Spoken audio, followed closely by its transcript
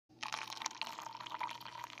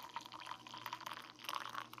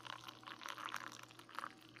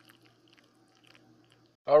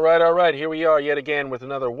All right, here we are yet again with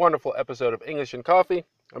another wonderful episode of English and Coffee.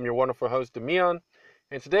 I'm your wonderful host, Demian,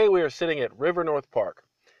 and today we are sitting at River North Park.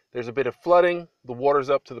 There's a bit of flooding, the water's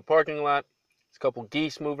up to the parking lot, there's a couple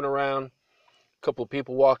geese moving around, a couple of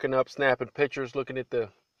people walking up, snapping pictures, looking at the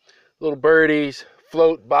little birdies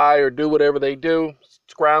float by or do whatever they do,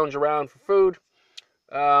 scrounge around for food.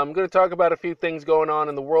 I'm going to talk about a few things going on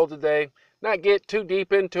in the world today, not get too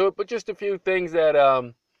deep into it, but just a few things that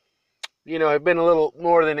have been a little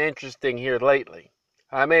more than interesting here lately.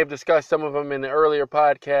 I may have discussed some of them in the earlier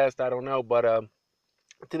podcast, I don't know, but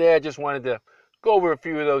today I just wanted to go over a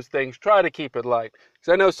few of those things, try to keep it light.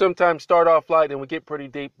 Because I know sometimes start off light and we get pretty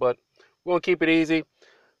deep, but we'll keep it easy.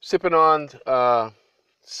 Sipping on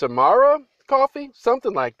Samara coffee,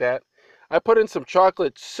 something like that. I put in some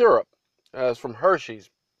chocolate syrup. It's from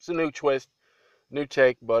Hershey's. It's a new twist, new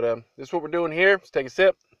take, but this is what we're doing here. Let's take a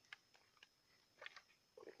sip.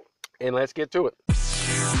 And let's get to it.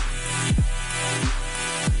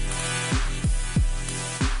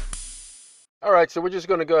 All right, so we're just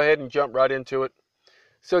going to go ahead and jump right into it.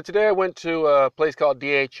 So today I went to a place called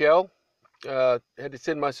DHL. Had to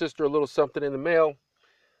send my sister a little something in the mail.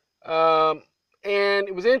 And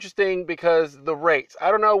it was interesting because the rates. I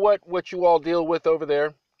don't know what you all deal with over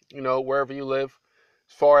there, wherever you live,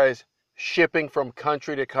 as far as shipping from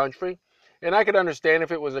country to country. And I could understand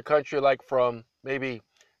if it was a country like from maybe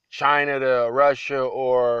China to Russia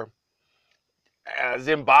or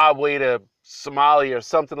Zimbabwe to Somalia or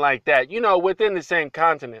something like that, within the same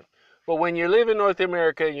continent. But when you live in North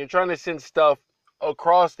America and you're trying to send stuff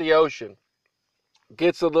across the ocean, it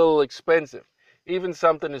gets a little expensive. Even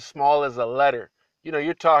something as small as a letter,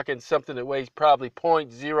 you're talking something that weighs probably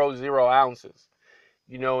 0.00 ounces,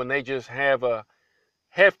 and they just have a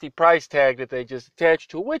hefty price tag that they just attach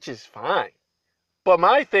to, which is fine. But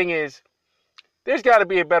my thing is, there's got to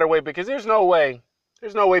be a better way, because there's no way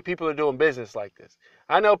people are doing business like this.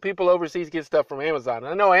 I know people overseas get stuff from Amazon.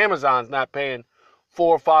 I know Amazon's not paying $400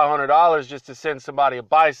 or $500 just to send somebody a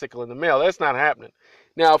bicycle in the mail. That's not happening.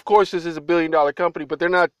 Now, of course, this is a billion-dollar company, but they're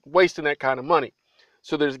not wasting that kind of money.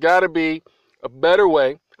 So there's got to be a better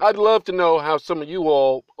way. I'd love to know how some of you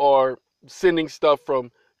all are sending stuff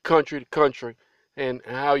from country to country and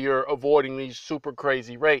how you're avoiding these super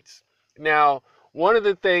crazy rates. Now, one of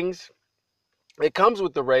the things it comes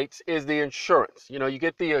with the rates is the insurance. You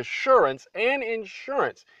get the assurance and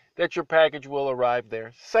insurance that your package will arrive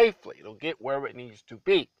there safely. It'll get wherever it needs to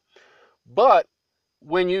be. But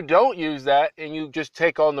when you don't use that and you just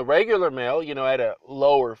take on the regular mail, at a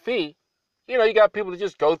lower fee, you got people that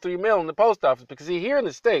just go through your mail in the post office. Because see, here in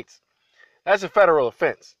the States, that's a federal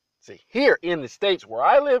offense. See, here in the States where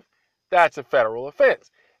I live, that's a federal offense.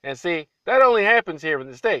 And see, that only happens here in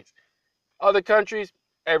the States. Other countries,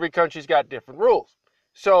 every country's got different rules.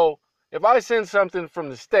 So if I send something from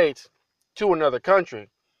the States to another country,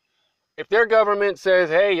 if their government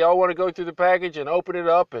says, hey, y'all want to go through the package and open it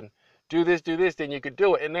up and do this, then you could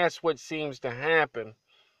do it. And that's what seems to happen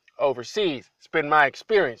overseas. It's been my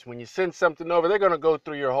experience. When you send something over, they're going to go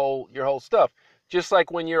through your whole stuff. Just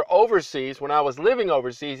like when you're overseas, when I was living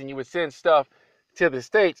overseas and you would send stuff to the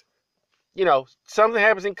States, something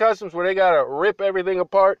happens in customs where they got to rip everything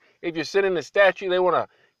apart. If you're sending a statue, they want to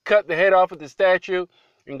cut the head off of the statue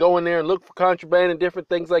and go in there and look for contraband and different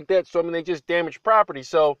things like that. So, they just damage property.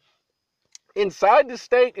 So, inside the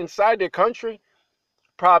state, inside their country,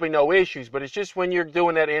 probably no issues. But it's just when you're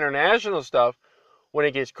doing that international stuff, when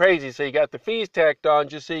it gets crazy. So, you got the fees tacked on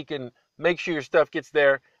just so you can make sure your stuff gets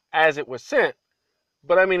there as it was sent.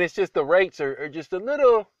 But, it's just the rates are just a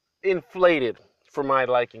little inflated for my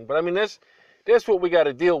liking. But, that's what we got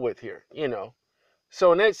to deal with here,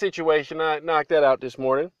 So in that situation, I knocked that out this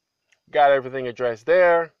morning. Got everything addressed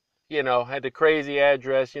there. Had the crazy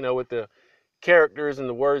address, with the characters and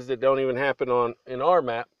the words that don't even happen in our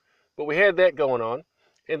map. But we had that going on.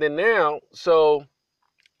 And then now, so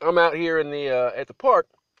I'm out here in the at the park,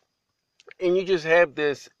 and you just have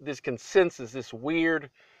this consensus, this weird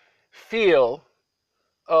feel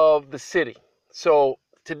of the city. So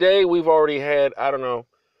today we've already had,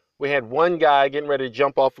 we had one guy getting ready to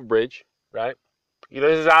jump off a bridge, right?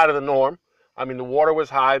 This is out of the norm. The water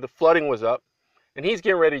was high, the flooding was up, and he's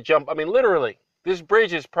getting ready to jump. Literally, this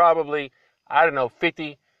bridge is probably,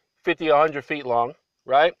 50, 100 feet long,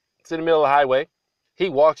 right? It's in the middle of the highway. He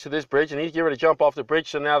walks to this bridge, and he's getting ready to jump off the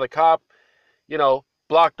bridge, so now the cop,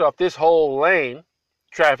 blocked off this whole lane.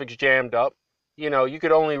 Traffic's jammed up. You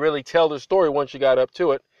could only really tell the story once you got up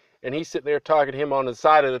to it, and he's sitting there talking to him on the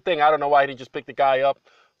side of the thing. I don't know why he didn't just pick the guy up,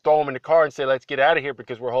 throw him in the car and say, let's get out of here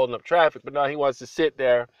because we're holding up traffic. But no, he wants to sit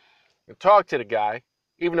there and talk to the guy,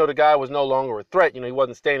 even though the guy was no longer a threat. He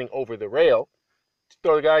wasn't standing over the rail.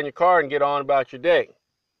 throw the guy in your car and get on about your day.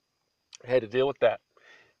 I had to deal with that.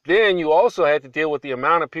 Then you also had to deal with the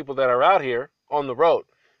amount of people that are out here on the road.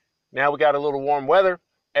 Now we got a little warm weather.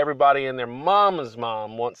 Everybody and their mama's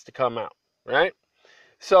mom wants to come out, right?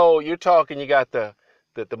 So you're talking, you got the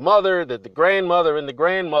mother, the grandmother, and the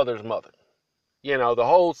grandmother's mother. You know, the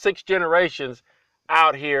whole 6 generations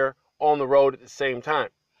out here on the road at the same time.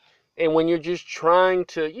 And when you're just trying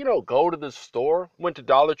to, you know, go to the store, went to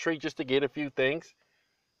Dollar Tree just to get a few things,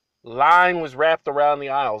 line was wrapped around the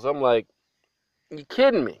aisles. I'm like, you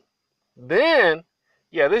kidding me? Then,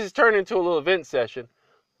 yeah, this is turned into a little event session.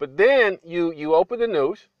 But then you open the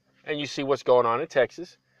news and you see what's going on in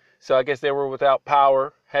Texas. So I guess they were without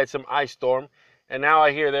power, had some ice storm, and now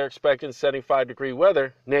I hear they're expecting 75-degree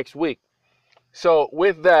weather next week. So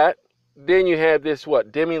with that, then you have this,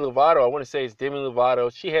 Demi Lovato. I want to say it's Demi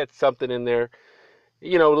Lovato. She had something in there,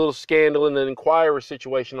 you know, a little scandal in the Inquirer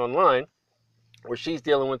situation online where she's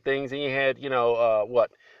dealing with things. And you had, you know,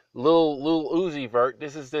 Lil Uzi Vert.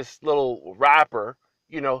 This is this little rapper,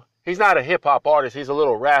 you know. He's not a hip-hop artist. He's a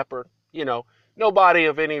little rapper, you know. Nobody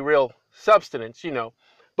of any real substance, you know.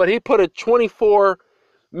 But he put a $24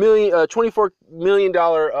 million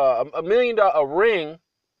a ring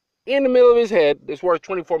in the middle of his head that's worth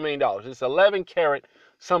 $24 million. It's 11 karat,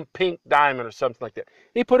 some pink diamond or something like that.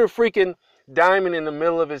 He put a freaking diamond in the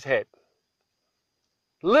middle of his head.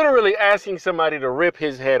 Literally asking somebody to rip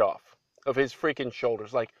his head off of his freaking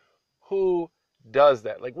shoulders. Like, who does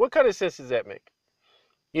that? Like, what kind of sense does that make?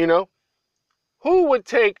 You know, who would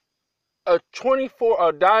take a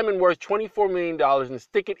diamond worth $24 million and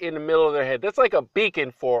stick it in the middle of their head? That's like a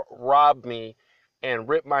beacon for rob me and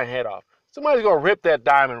rip my head off. Somebody's going to rip that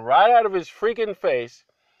diamond right out of his freaking face,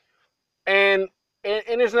 and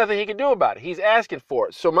there's nothing he can do about it. He's asking for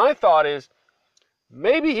it. So my thought is,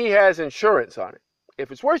 maybe he has insurance on it. If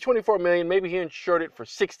it's worth $24 million, maybe he insured it for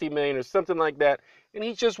 $60 million or something like that, and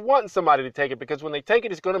he's just wanting somebody to take it, because when they take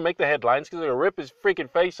it, it's going to make the headlines, because they're going to rip his freaking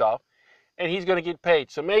face off, and he's going to get paid.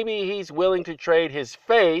 So maybe he's willing to trade his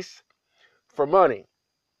face for money.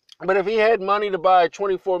 But if he had money to buy a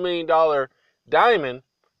 $24 million diamond,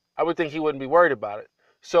 I would think he wouldn't be worried about it.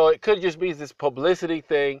 So it could just be this publicity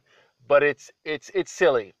thing, but it's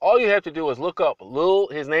silly. All you have to do is look up Lil.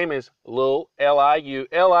 His name is Lil,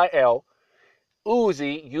 Lil,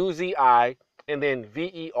 Uzi, U-Z-I, and then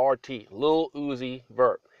V-E-R-T, Lil Uzi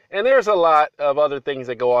Vert. And there's a lot of other things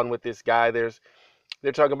that go on with this guy. They're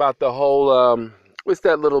talking about the whole, what's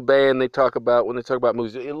that little band they talk about when they talk about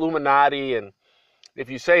movies? Illuminati, and if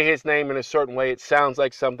you say his name in a certain way, it sounds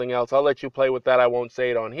like something else. I'll let you play with that. I won't say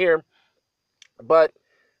it on here. But,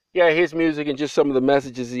 yeah, his music and just some of the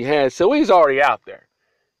messages he has. So he's already out there.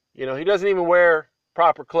 You know, he doesn't even wear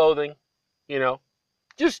proper clothing, you know.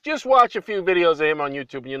 Just watch a few videos of him on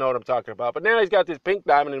YouTube and you know what I'm talking about. But now he's got this pink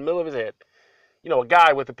diamond in the middle of his head. You know, a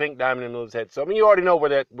guy with a pink diamond in the middle of his head. So, I mean, you already know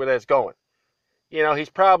where that's going. You know, he's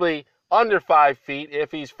probably under 5 feet,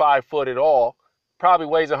 if he's 5 foot at all. Probably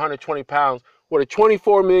weighs 120 pounds with a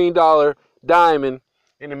 $24 million diamond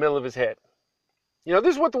in the middle of his head. You know,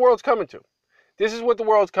 this is what the world's coming to. This is what the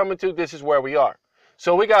world's coming to. This is where we are.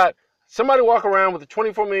 So we got somebody walk around with a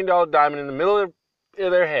 $24 million diamond in the middle of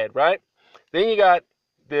their head, right? Then you got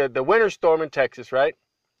the winter storm in Texas, right?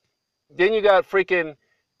 Then you got freaking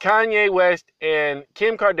Kanye West and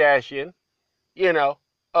Kim Kardashian, you know,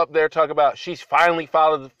 up there talking about she's finally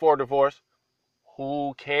filed for divorce.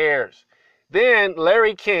 Who cares? Then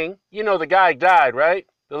Larry King, you know, the guy died, right?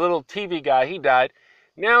 The little TV guy, he died.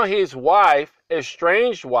 Now his wife,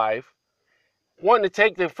 estranged wife, wanting to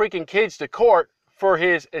take the freaking kids to court for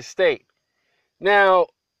his estate. Now,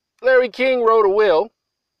 Larry King wrote a will,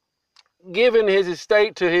 giving his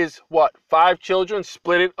estate to his, 5 children,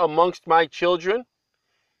 split it amongst my children.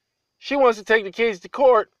 She wants to take the kids to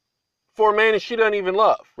court for a man that she doesn't even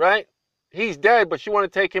love, right? He's dead, but she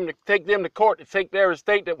wanted to take them to court to take their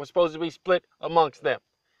estate that was supposed to be split amongst them.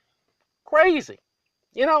 Crazy.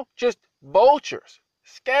 You know, just vultures,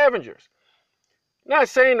 scavengers. Not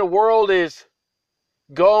saying the world is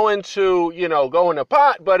going to, going to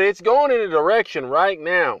pot, but it's going in a direction right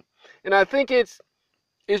now. And I think it's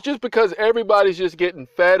just because everybody's just getting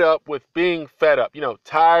fed up with being fed up,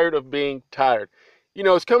 tired of being tired.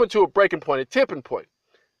 It's coming to a breaking point, a tipping point.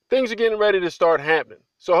 Things are getting ready to start happening.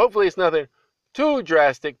 So hopefully it's nothing too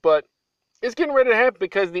drastic, but it's getting ready to happen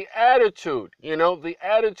because the attitude, the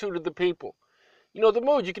attitude of the people, the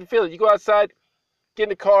mood, you can feel it. You go outside, get in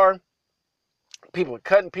the car, people are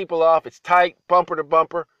cutting people off. It's tight, bumper to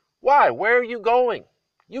bumper. Why? Where are you going?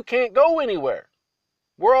 You can't go anywhere.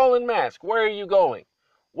 We're all in masks. Where are you going?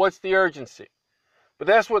 What's the urgency? But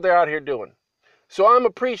that's what they're out here doing. So I'm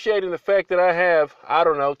appreciating the fact that I have, I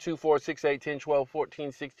don't know, 2, 4, 6, 8, 10, 12,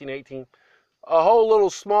 14, 16, 18, a whole little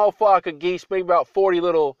small flock of geese, maybe about 40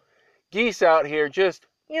 little geese out here just,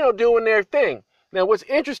 doing their thing. Now, what's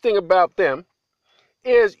interesting about them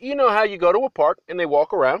is, how you go to a park and they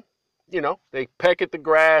walk around, they peck at the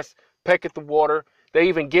grass, peck at the water. They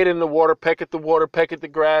even get in the water, peck at the water, peck at the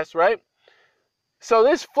grass, right? So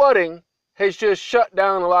this flooding has just shut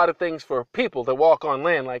down a lot of things for people that walk on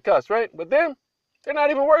land like us, right? But them, they're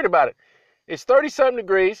not even worried about it. It's 30-something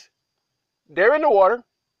degrees. They're in the water,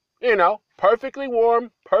 perfectly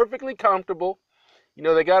warm, perfectly comfortable.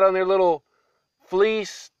 They got on their little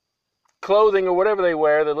fleece clothing or whatever they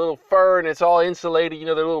wear, the little fur, and it's all insulated,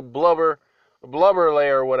 their little blubber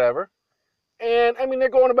layer or whatever. And, they're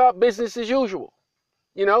going about business as usual.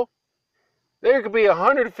 There could be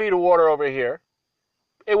 100 feet of water over here.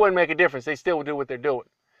 It wouldn't make a difference. They still would do what they're doing.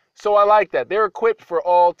 So I like that. They're equipped for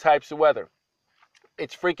all types of weather.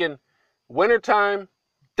 It's freaking wintertime,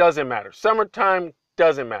 doesn't matter. Summertime,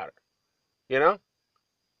 doesn't matter.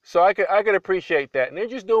 So I could appreciate that. And they're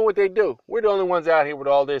just doing what they do. We're the only ones out here with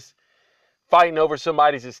all this fighting over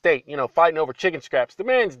somebody's estate, fighting over chicken scraps. The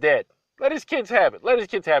man's dead. Let his kids have it. Let his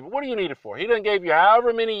kids have it. What do you need it for? He done gave you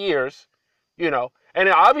however many years, and it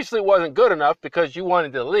obviously wasn't good enough because you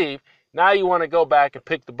wanted to leave. Now you want to go back and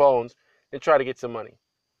pick the bones and try to get some money.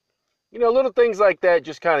 Little things like that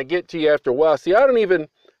just kind of get to you after a while. See,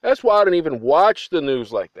 that's why I don't even watch the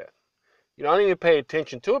news like that. I don't even pay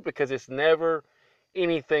attention to it because it's never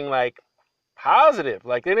anything like positive.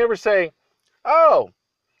 Like they never say, oh,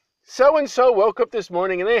 so-and-so woke up this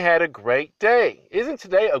morning and they had a great day. Isn't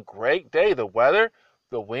today a great day? The weather,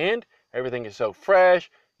 the wind, everything is so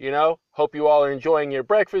fresh. Hope you all are enjoying your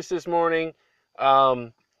breakfast this morning.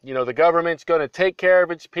 The government's going to take care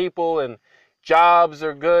of its people and jobs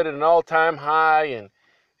are good at an all-time high and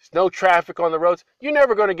there's no traffic on the roads. You're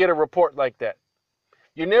never going to get a report like that.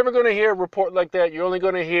 You're never going to hear a report like that. You're only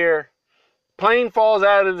going to hear plane falls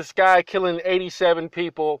out of the sky, killing 87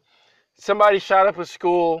 people. Somebody shot up a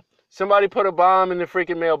school. Somebody put a bomb in the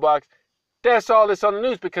freaking mailbox. That's all that's on the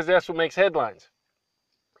news because that's what makes headlines.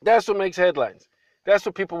 That's what makes headlines. That's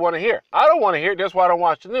what people want to hear. I don't want to hear it. That's why I don't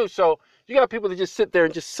watch the news. So you got people that just sit there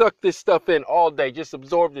and just suck this stuff in all day. Just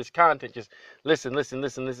absorb this content. Just listen.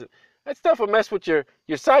 That stuff will mess with your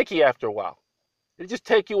psyche after a while. It'll just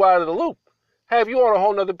take you out of the loop. Have you on a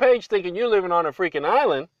whole nother page thinking you're living on a freaking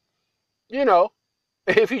island.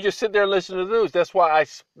 If you just sit there and listen to the news. That's why I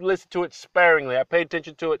listen to it sparingly. I pay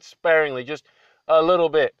attention to it sparingly, just a little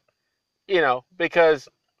bit, because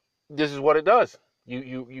this is what it does.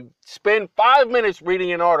 You spend 5 minutes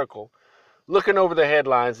reading an article, looking over the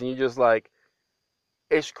headlines, and you're just like,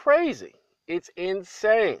 it's crazy. It's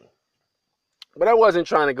insane. But I wasn't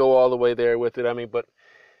trying to go all the way there with it. But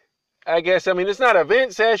I guess, it's not a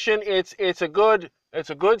vent session. It's a good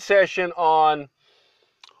session on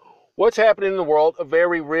what's happening in the world, a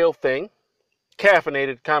very real thing.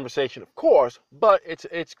 Caffeinated conversation, of course, but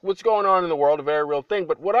it's what's going on in the world, a very real thing.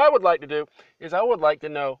 But what I would like to do is I would like to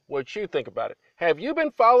know what you think about it. Have you been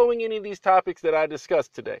following any of these topics that I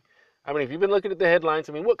discussed today? If you've been looking at the headlines,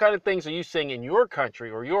 what kind of things are you seeing in your country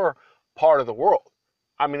or your part of the world?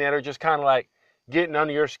 That are just kind of like getting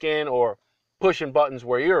under your skin or pushing buttons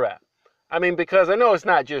where you're at. Because I know it's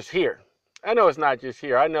not just here. I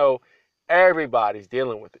know everybody's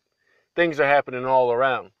dealing with it. Things are happening all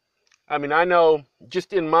around. I know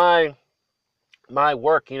just in my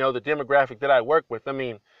work, the demographic that I work with,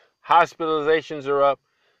 hospitalizations are up,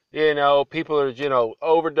 people are,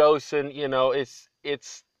 overdosing,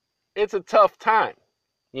 it's a tough time.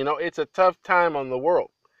 It's a tough time on the world.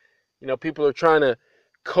 People are trying to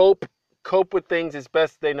cope with things as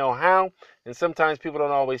best they know how, and sometimes people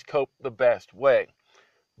don't always cope the best way.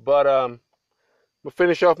 But we'll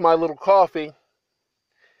finish off my little coffee,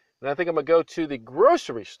 and I think I'm going to go to the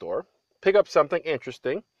grocery store, pick up something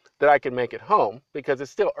interesting that I can make at home, because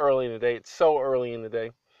it's still early in the day. It's so early in the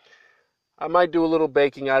day. I might do a little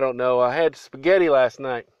baking. I don't know. I had spaghetti last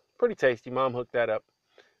night. Pretty tasty. Mom hooked that up.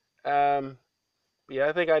 I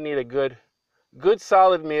think I need a good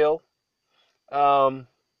solid meal. Probably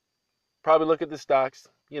look at the stocks,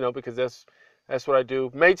 because that's what I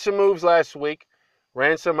do. Made some moves last week.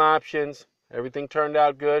 Ran some options. Everything turned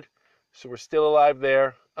out good. So we're still alive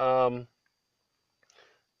there.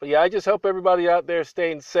 I just hope everybody out there is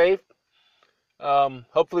staying safe.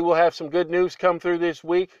 Hopefully we'll have some good news come through this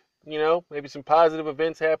week. Maybe some positive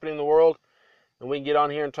events happening in the world, and we can get on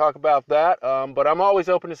here and talk about that. But I'm always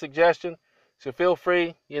open to suggestion, so feel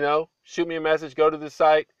free, shoot me a message. Go to the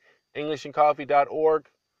site, englishandcoffee.org.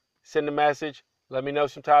 Send a message. Let me know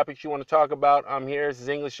some topics you want to talk about. I'm here. This is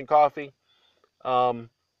English and Coffee.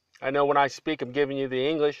 I know when I speak, I'm giving you the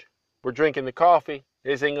English. We're drinking the coffee.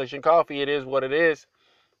 It's English and coffee. It is what it is.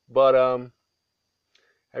 But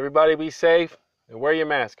everybody be safe and wear your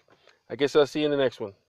mask. I guess I'll see you in the next one.